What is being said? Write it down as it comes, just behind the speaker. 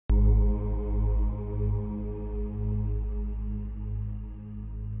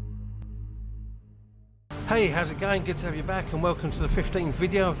Hey, how's it going? Good to have you back and welcome to the 15th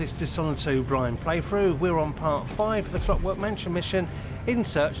video of this Dishonored 2 blind playthrough. We're on part 5 of the Clock Work Mansion mission in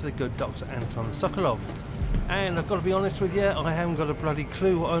search of the good Dr. Anton Sokolov. And I've got to be honest with you, I haven't got a bloody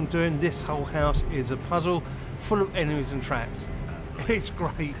clue what I'm doing. This whole house is a puzzle full of enemies and traps. It's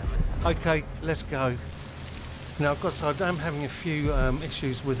great. Okay, let's go. Now I've got to say, I'm having a few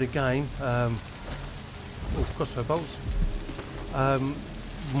issues with the game. Oh, crossbow bolts.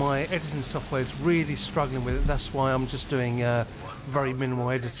 My editing software is really struggling with it. That's why I'm just doing very minimal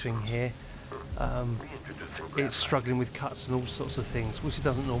editing here. It's struggling with cuts and all sorts of things, which it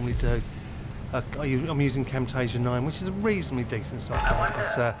doesn't normally do. I'm using Camtasia 9, which is a reasonably decent software,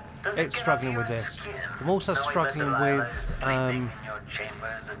 but it's struggling with this. I'm also struggling with my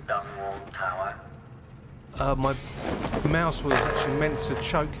mouse was actually meant to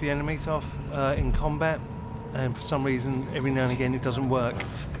choke the enemies off in combat, and for some reason every now and again it doesn't work,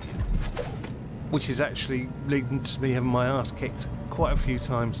 which is actually leading to me having my ass kicked quite a few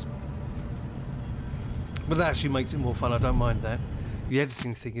times. But that actually makes it more fun. I don't mind that. The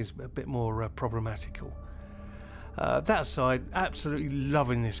editing thing is a bit more problematical. That aside, absolutely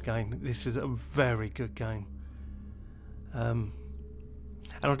loving this game. This is a very good game. And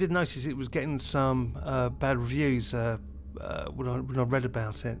I did notice it was getting some bad reviews when I read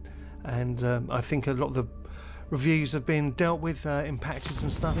about it, and I think a lot of the reviews have been dealt with in patches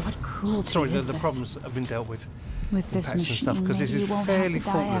and stuff. What cruelty Sorry, is the this? problems have been dealt with This patches and machine, stuff, because this maybe is you won't fairly have to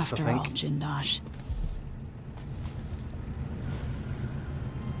die faultless, I after think. all, Jindosh.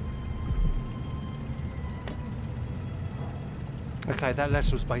 Okay, that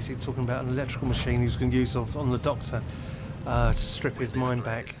lesson was basically talking about an electrical machine he was going to use on the Doctor to strip his mind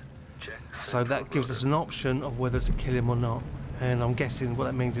back. So that gives us an option of whether to kill him or not. And I'm guessing what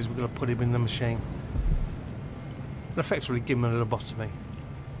that means is we're going to put him in the machine. And effectively give him a lobotomy.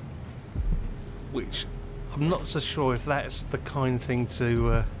 Which I'm not so sure if that's the kind thing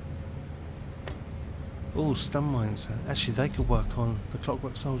to... Oh, stun mines. Actually, they could work on the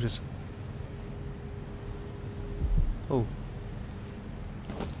Clockwork soldiers. Oh.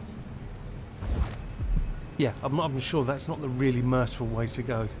 Yeah, I'm sure that's not the really merciful way to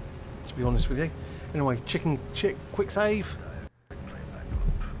go, to be honest with you. Anyway, quick save.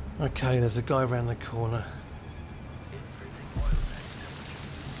 Okay, there's a guy around the corner.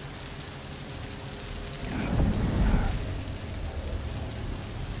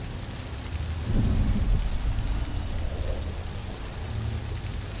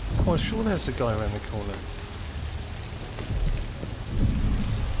 Oh, I'm sure there's a guy around the corner.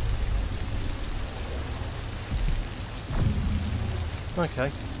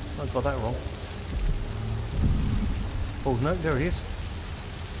 Okay, I got that wrong. Oh no, there he is.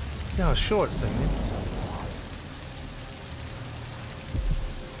 Yeah, I was sure I'd seen him.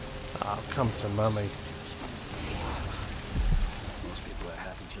 Oh, come to mummy. Most people are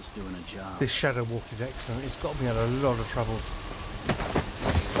happy just doing a job. This shadow walk is excellent. It's got me out of a lot of troubles.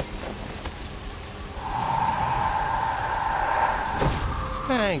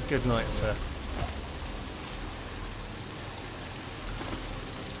 And good night, sir.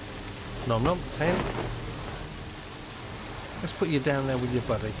 Nom nom, 10. Let's put you down there with your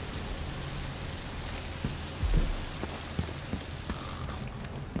buddy.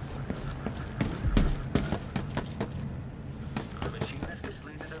 The machine has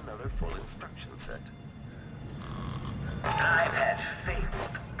displayed another full instruction set. I've had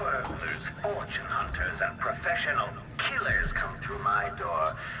fabled burglars, fortune hunters, and professional killers come through my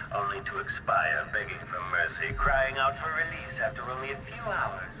door, only to expire begging for mercy, crying out for release after only a few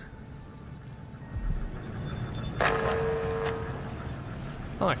hours.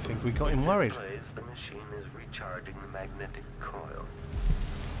 I think we got him worried. The machine is recharging the magnetic coil.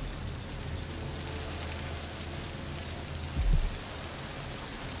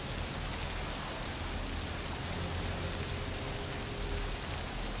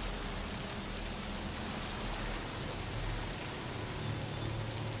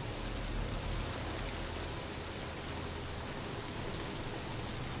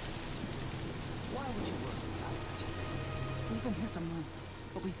 Why would you worry about such a thing? We've been here for months,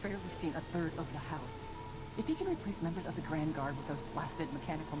 but we've barely seen a third of the house. If he can replace members of the Grand Guard with those blasted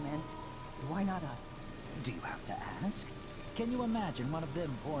mechanical men, why not us? Do you have to ask? Can you imagine one of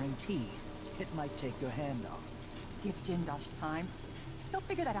them pouring tea? It might take your hand off. Give Jindosh time. He'll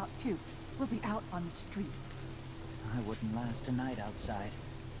figure that out too. We'll be out on the streets. I wouldn't last a night outside,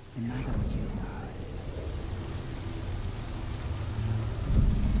 and neither would you.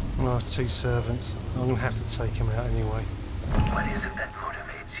 Last two servants. I'm going to have to take him out anyway. What is it that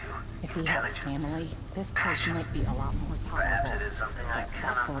motivates you? If if we had a family, this place might be a lot more tolerable. Perhaps it is something I But that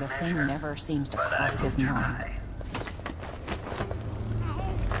cannot sort of thing measure, never seems to but I cross his will mind. try.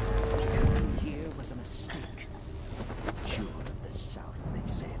 Here was a mistake. Jewel of the South,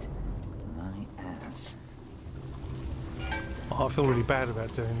 they said. My ass. Oh, I feel really bad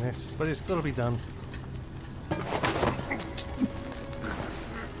about doing this, but it's got to be done.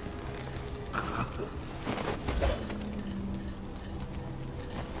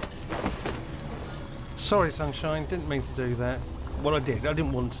 Sorry, Sunshine, didn't mean to do that. Well, I did. I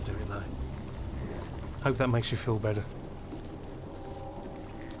didn't want to do it, though. Hope that makes you feel better.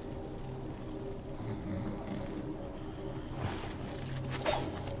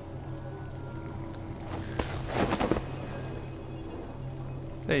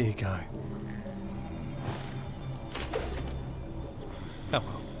 There you go. Oh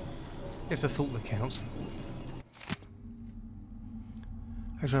well. It's a thought that counts.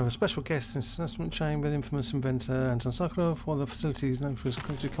 Actually, I have a special guest in the assessment chamber, the infamous inventor Anton Sokolov. While the facility is known for its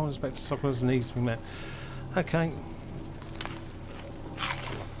common respect to Sokolov's needs to be met. Okay.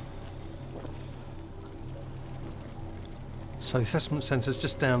 So the assessment centre's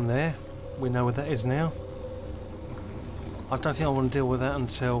just down there. We know where that is now. I don't think I want to deal with that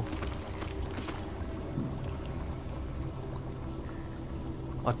until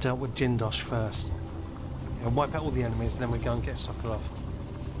I've dealt with Jindosh first. Yeah, wipe out all the enemies, and then we go and get Sokolov.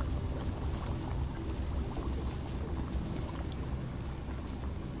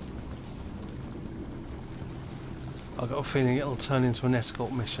 I've got a feeling it'll turn into an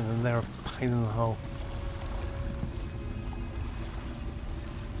escort mission, and they're a pain in the hole.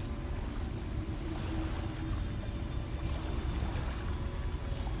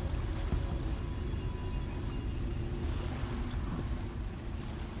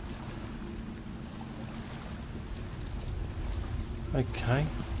 Okay.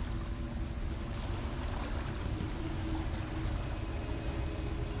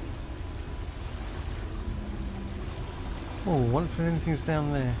 Oh, I wonder if anything's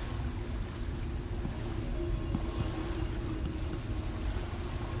down there.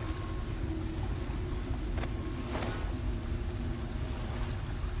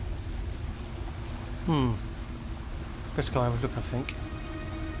 Best go have a look, I think.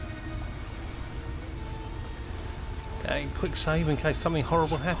 A quick save in case something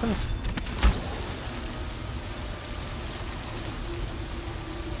horrible happens.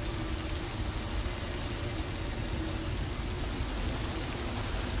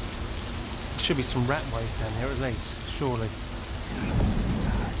 There should be some rat waste down here at least, surely.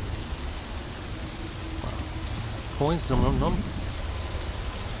 Coins, nom nom nom.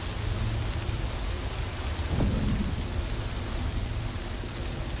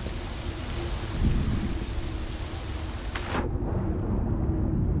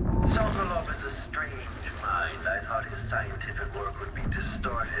 Sokolov is a strange mind. I thought his scientific work would be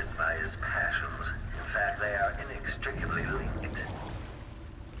distorted by his passions. In fact, they are inextricably linked.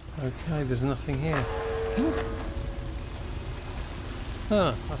 Okay, there's nothing here. Ah,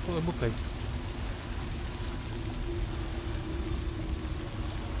 I thought there would be.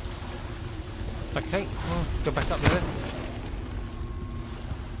 Okay, well, go back up there.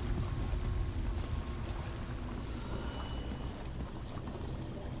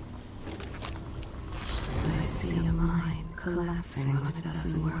 I see a mine collapsing on a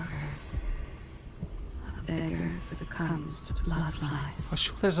dozen workers. A beggar succumbs to blood lice. I'm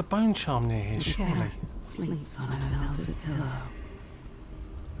sure there's a bone charm near here, The surely. cat sleeps on a velvet pillow.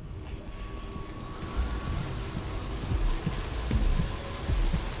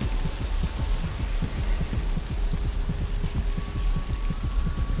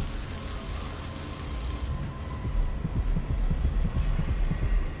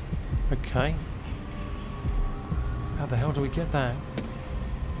 Okay. How the hell do we get that?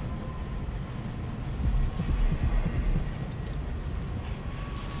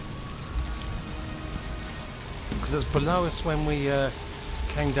 Because it was below us when we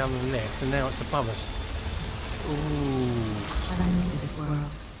came down the left, and now it's above us. Ooh. I knew this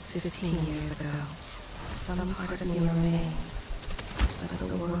world 15 years ago. Some part of me remains, but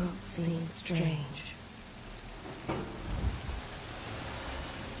the world seems strange.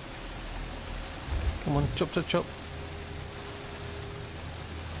 Come on, chop, chop, chop.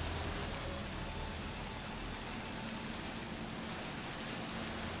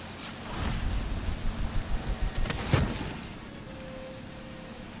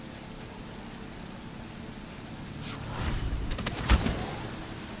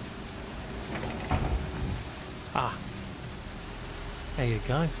 Ah. There you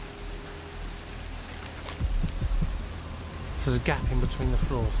go. So there's a gap in between the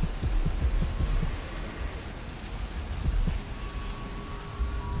floors.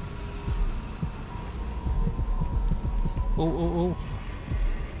 Oh, oh, oh.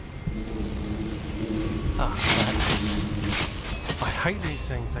 Ah, crap. I hate these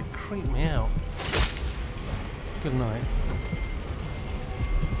things, they creep me out. Good night.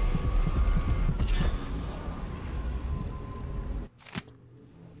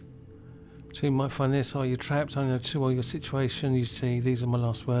 So you might find this, are you trapped? I know too well your situation. You see, these are my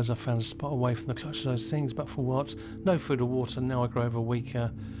last words. I found a spot away from the clutch of those things, but for what? No food or water, now I grow ever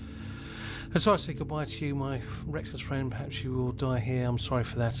weaker. And so I say goodbye to you, my reckless friend. Perhaps you will die here. I'm sorry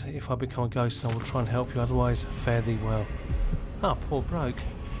for that. If I become a ghost, I will try and help you. Otherwise, fare thee well. Ah, poor bloke.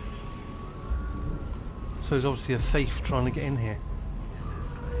 So he's obviously a thief trying to get in here.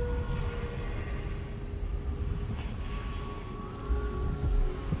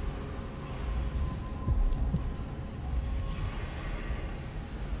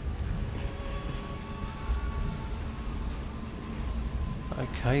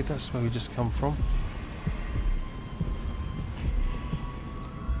 Okay, that's where we just come from.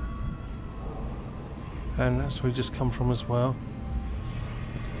 And that's where we just come from as well.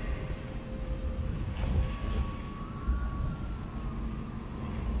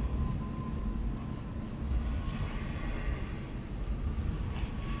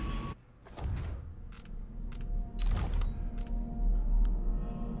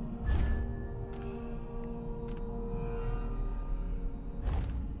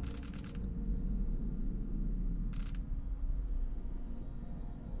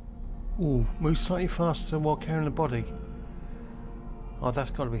 Ooh, move slightly faster while carrying the body. Oh, that's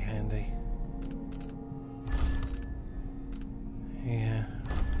got to be handy. Yeah.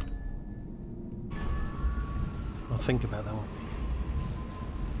 I'll think about that one.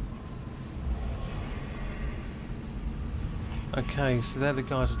 Okay, so they're the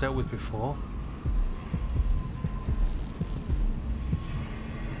guys I dealt with before.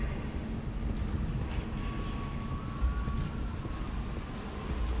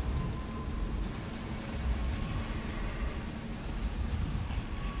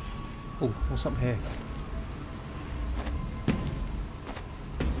 Oh, what's up here?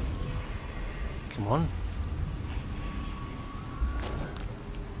 Come on.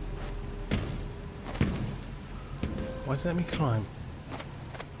 Why does it let me climb?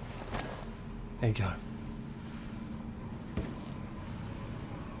 There you go.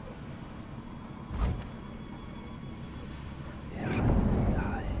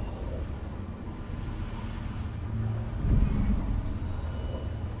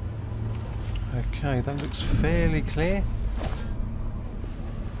 Okay, that looks fairly clear.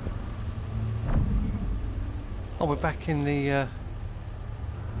 Oh, we're back in the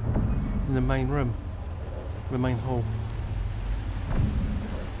main room, the main hall.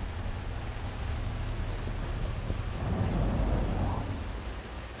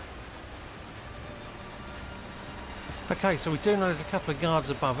 Okay, so we do know there's a couple of guards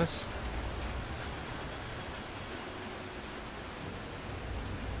above us.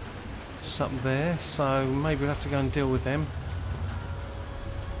 Up there, so maybe we'll have to go and deal with them.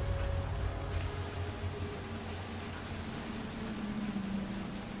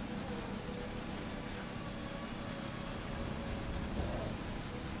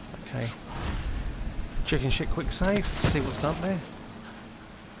 Okay, chicken shit quick save, see what's up there.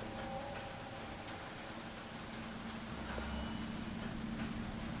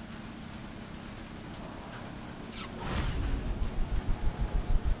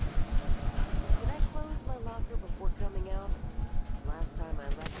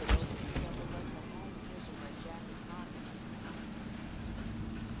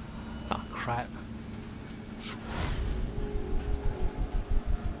 Crap.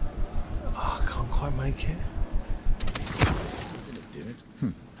 Oh, I can't quite make it. Isn't it, didn't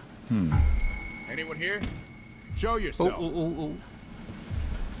it? Anyone here? Show yourself. Oh.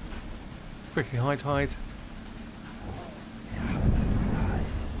 Quickly hide.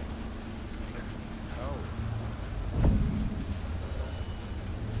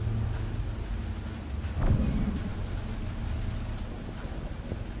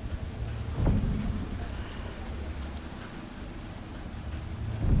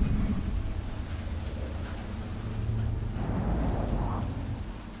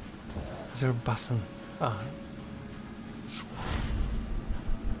 Is there a button? Ah.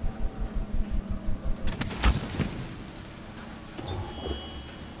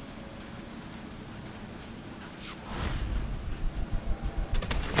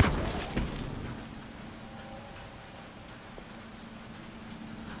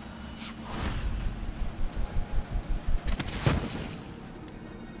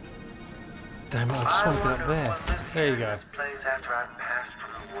 Damn it, I just want to get up there. There you go. Place after I've passed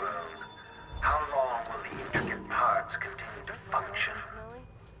from the world. How long will the intricate parts continue to function? Smelly?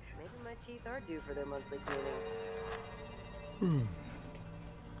 Maybe my teeth are due for their monthly cleaning.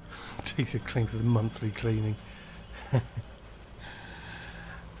 Teeth are clean for the monthly cleaning.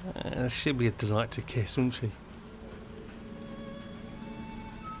 She'd be a delight to kiss, wouldn't she?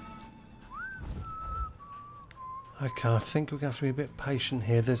 Okay, I think we're going to have to be a bit patient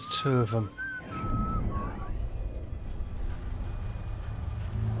here. There's two of them.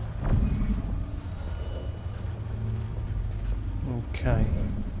 Okay.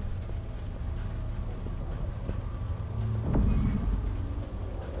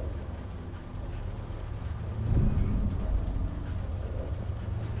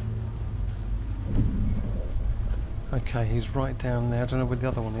 Okay, he's right down there. I don't know where the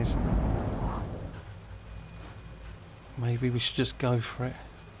other one is. Maybe we should just go for it.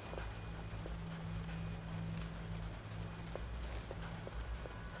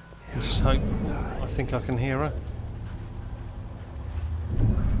 I just hope. I think I can hear her.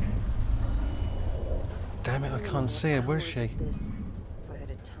 Damn it, I can't see her. Where is she? If I had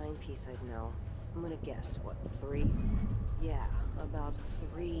a timepiece, I'd know. I'm gonna guess, what, 3? Yeah, about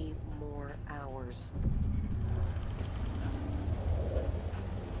 3 more hours.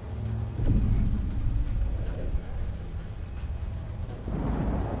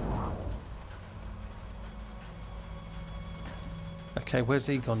 Okay, where's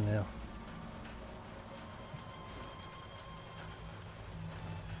he gone now?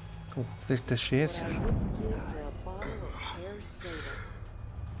 Oh, there she is. What I would give for a bottle of pear soda.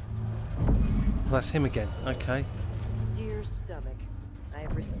 Well, that's him again. Okay. Dear Stomach, I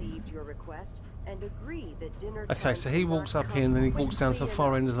have received your request and agree that dinner time Okay, so he will walks not up here and then he come walks down to the quickly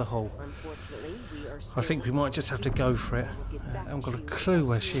far enough. end of the hall. Unfortunately, we are I still think we might just have to go for it. I haven't got a clue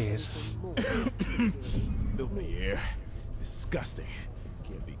where she is. Filthy here. Disgusting.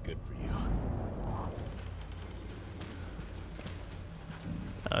 Can't be good for you.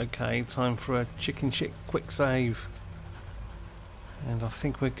 Okay, time for a chicken shit quick save. And I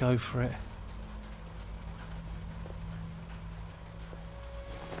think we'll go for it.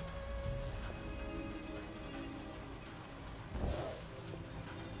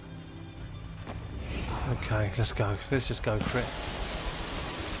 Okay, let's go. Let's just go for it.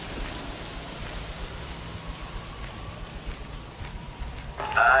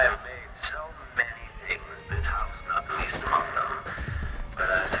 I've made so many things this house, not least among them. But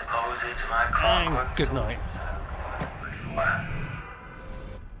I suppose it's my clockwork. And good night.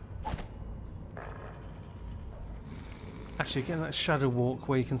 Actually, getting that shadow walk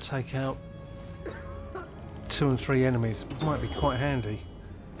where you can take out 2 and 3 enemies might be quite handy.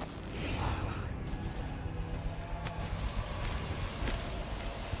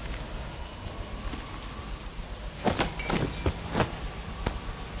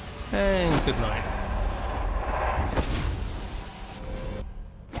 And good night.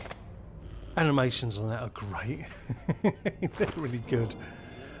 Animations on that are great. They're really good.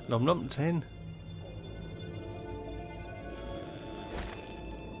 Nom nom 10.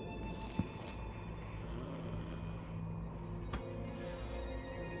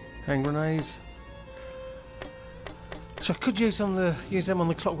 Hand grenades. So I could use them on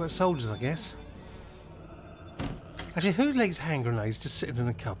the Clockwork soldiers, I guess. Actually, who leaves hand grenades just sitting in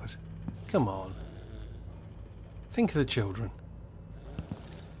a cupboard? Come on. Think of the children.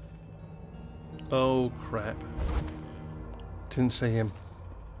 Oh crap. Didn't see him.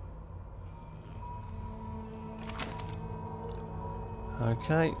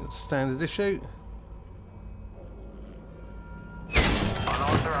 Okay, standard issue.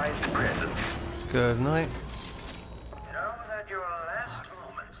 Unauthorized presence. Good night. Know that your last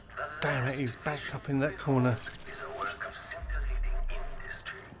moments, the Damn it, he's backed up in that corner. is a work of scintillating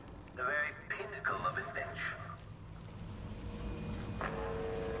industry, the very pinnacle of invention.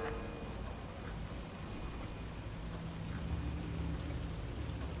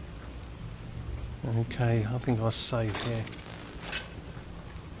 Okay, I think I'll save here.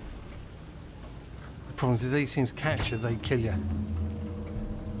 The problem is if these things catch you, they kill you.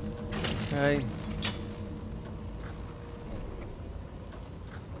 Okay.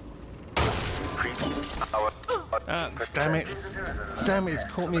 Ah, damn it. Damn it, it's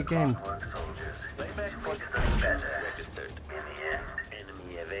caught me again. Registered. In the end,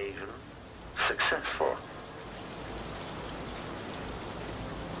 enemy evasion successful.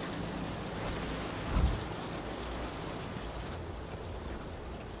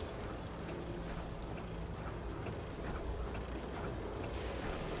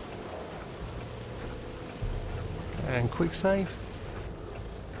 And quick save.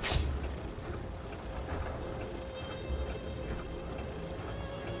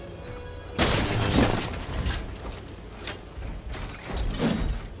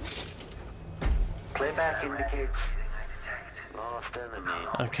 indicates lost enemy.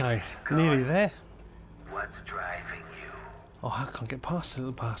 Okay, nearly there. What's driving you? Oh, I can't get past the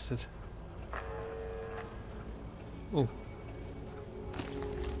little bastard. Oh.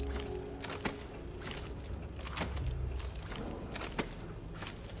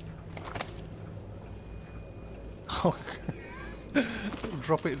 Oh.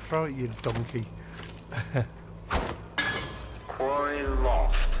 Drop it and throw it, you donkey. Quarry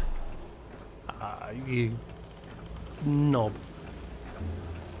lost. You knob.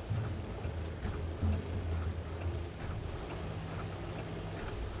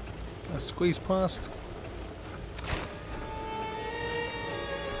 I squeeze past.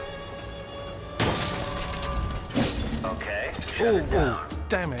 Okay. Shut it down. Oh,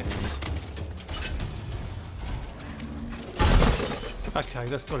 damn it. Okay,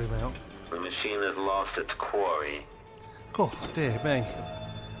 that's got him out. The machine has lost its quarry. Oh, dear me.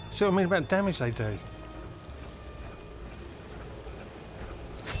 See what I mean about damage they do?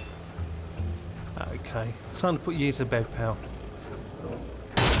 Okay, time to put you to bed, pal.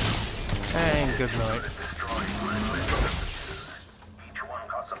 And good night. Each one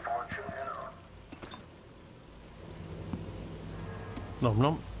costs a fortune, you know. Nom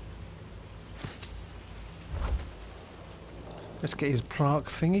nom. Let's get his plaque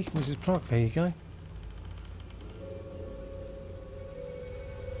thingy. Where's his plaque? There you go.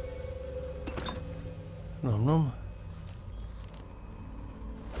 Nom nom.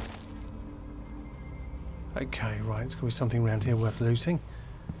 Okay, right, it's got to be something around here worth looting.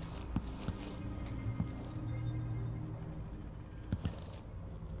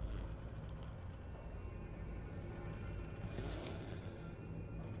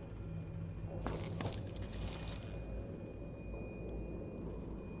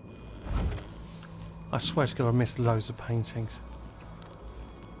 I swear to God, I missed loads of paintings.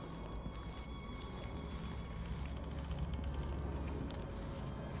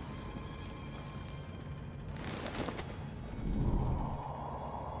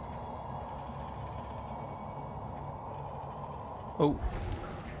 Oh.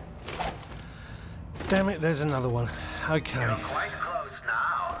 Damn it, there's another one. Okay. You're quite close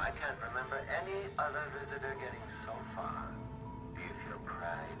now. I can't remember any other visitor getting so far. Do you feel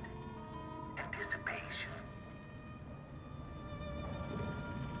pride? Anticipation?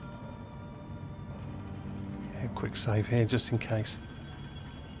 Yeah, quick save here, just in case.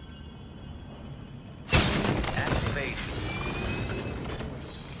 Activation.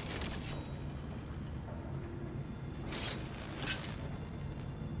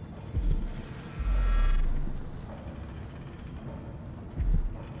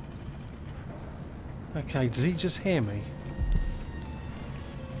 Okay, does he just hear me?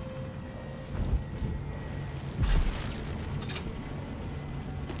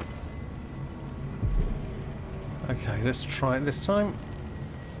 Okay, let's try it this time.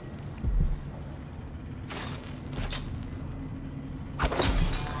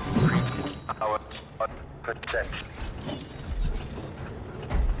 Our perception.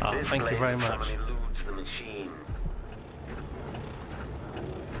 Ah, thank you very much. Somebody eludes the machine.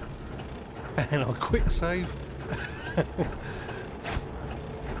 And I'll quick save.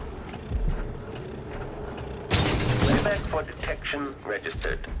 Playback for detection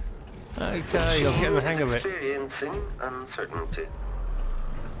registered. Okay, I'll get the hang of it. Experiencing uncertainty.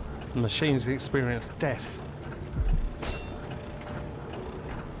 The machines experience death.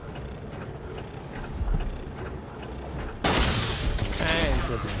 And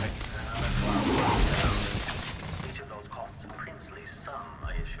good night. Each of those costs a princely sum,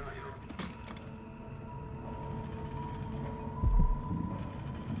 I assure you.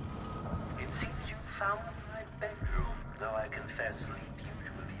 It seems you found my bedroom, though I confess sleep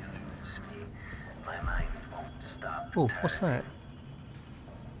usually eludes me. My mind won't stop. Oh, what's that?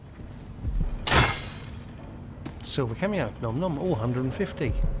 Silver cameo. Nom nom. Oh,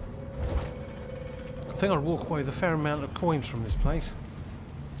 150. I think I'd walk away with a fair amount of coins from this place.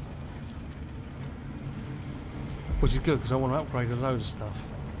 Which is good because I want to upgrade a load of stuff.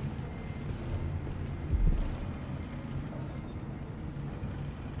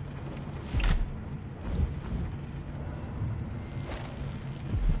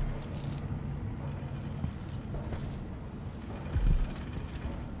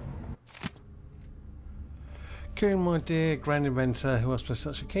 Kieran, my dear grand inventor, who has possessed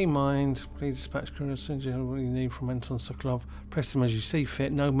such a keen mind, please dispatch courier as soon as you have what you need from Anton Sokolov. Press them as you see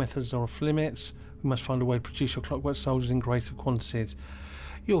fit. No methods are off limits. We must find a way to produce your clockwork soldiers in greater quantities.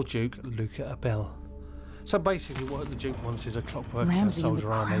 Your Duke, Luca Abel. So basically what the Duke wants is a clockwork Ramsey and the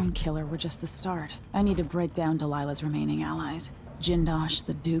soldier army. Crown Killer were just the start. I need to break down Delilah's remaining allies. Jindosh,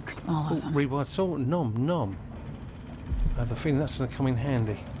 the Duke, all of them. Rewired sword, nom. I have the feeling that's going to come in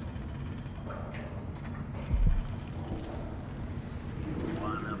handy.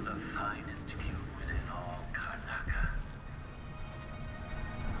 One of the finest views in all Karnaka.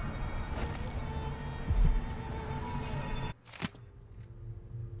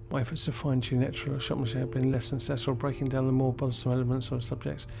 My efforts to fine-tune electrical shot machine have been less than successful, breaking down the more bothersome elements of the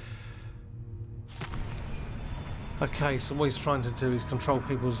subjects. Okay, so what he's trying to do is control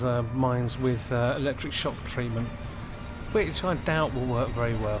people's minds with electric shock treatment, which I doubt will work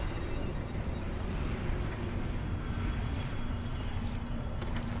very well.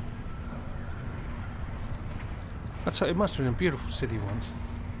 I tell you, it must have been a beautiful city once.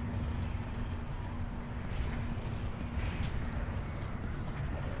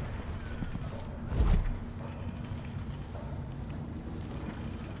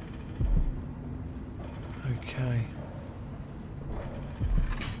 Okay.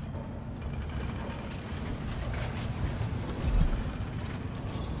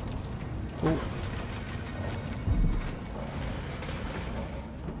 Oh.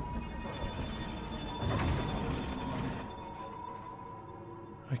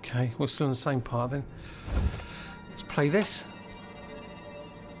 Okay, we're still in the same part then. Let's play this.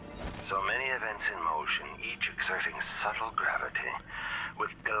 So many events in motion, each exerting subtle gravity.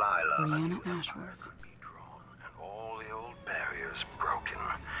 With Delilah, Brianna Ashworth. could be drawn, and all the old barriers broken.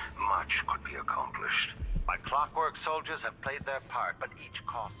 Much could be accomplished. My clockwork soldiers have played their part, but each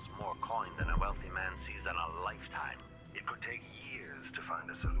costs more coin than a wealthy man sees in a lifetime. It could take years to find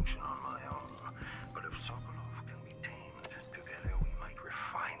a solution on my own. But if Sokolov can be tamed, together we might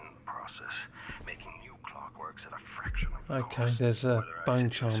refine the process, making new clockworks at a fraction of the Okay, cost. there's a Whether I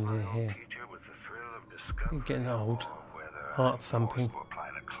bone seduce charm my near old here. teacher with the thrill of discovery, You're getting old. or whether Heart I'm thumping. forced to apply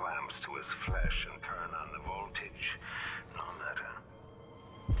the clamps to his flesh and turn on the voltage. No matter.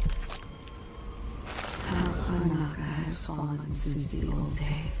 How Karnaka has fallen since the old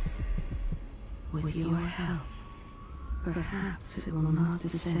days. With your help, perhaps it will not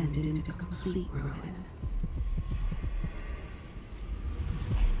descend into complete ruin.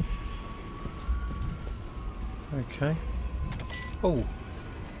 Okay. Oh,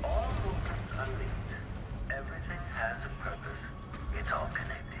 All movements are linked. Everything has a purpose. It's all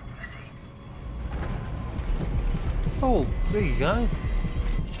connected, you see. oh, there you go.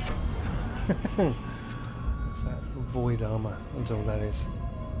 What's that? Void armor. That's all that is.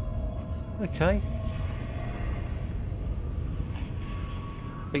 Okay.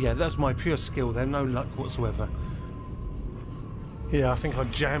 But yeah, that's my pure skill there. No luck whatsoever. Yeah, I think I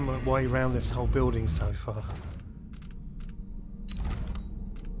jammed my way around this whole building so far.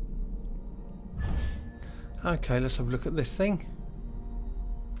 Okay, let's have a look at this thing.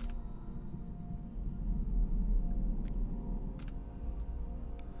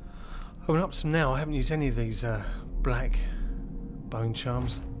 I mean, up to now, I haven't used any of these black bone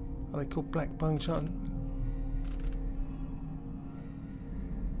charms. Are they called black bone charms?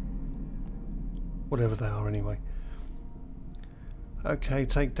 Whatever they are, anyway. Okay,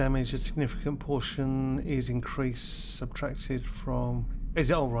 take damage. A significant portion is increased, subtracted from...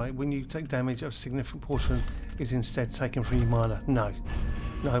 Is it alright? When you take damage, a significant portion is instead taken from your mana? No.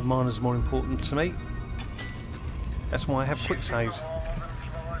 No, mana's more important to me. That's why I have quick saves.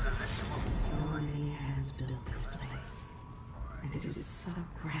 So many hands built this place, and it is so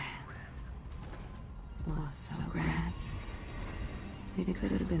grand. Was so grand. It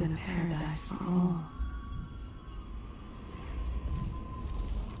could have been a paradise for all.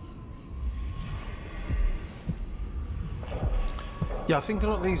 Yeah, I think a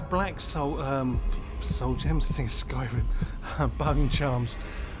lot of these black soul gems, I think it's Skyrim, bone charms,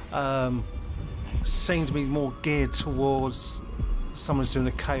 seem to be more geared towards someone who's doing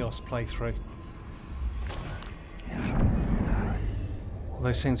a chaos playthrough. Well,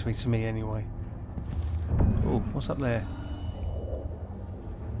 they seem to be to me anyway. Oh, what's up there?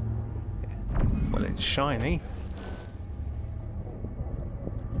 Well, it's shiny.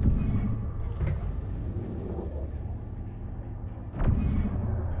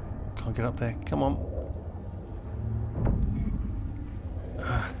 Can't get up there. Come on.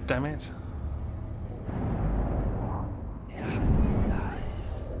 Ah, damn it.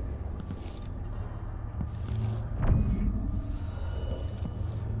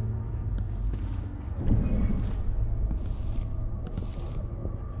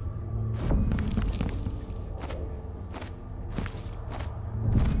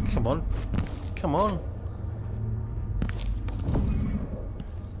 Come on. Come on.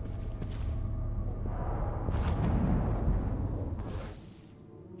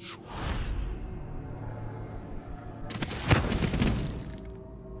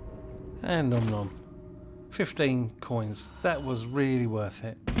 And nom nom. 15 coins. That was really worth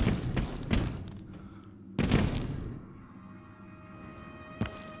it.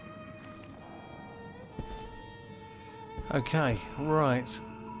 Okay, right.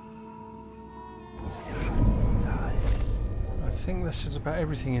 I think that's just about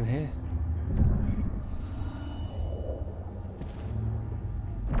everything in here.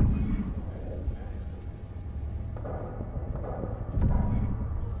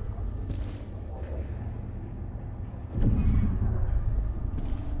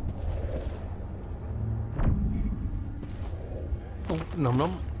 Oh, nom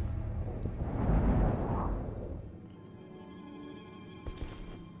nom.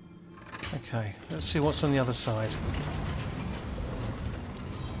 Okay, let's see what's on the other side.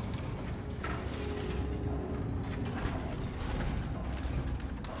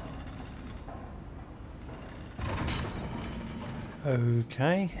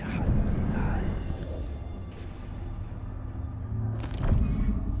 Okay.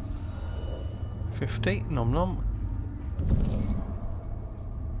 50, nom nom.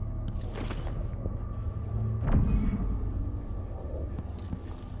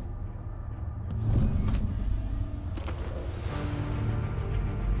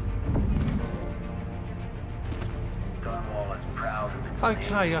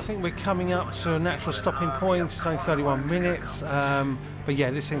 Okay, I think we're coming up to a natural stopping point. It's only 31 minutes. But yeah,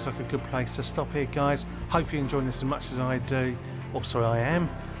 this seems like a good place to stop here, guys. Hope you're enjoying this as much as I do. Or sorry, I am.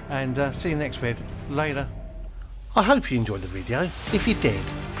 And see you next vid. Later. I hope you enjoyed the video. If you did,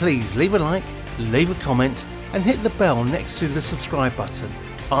 please leave a like, leave a comment, and hit the bell next to the subscribe button.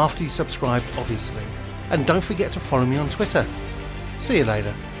 After you subscribed, obviously. And don't forget to follow me on Twitter. See you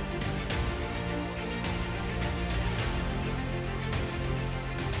later.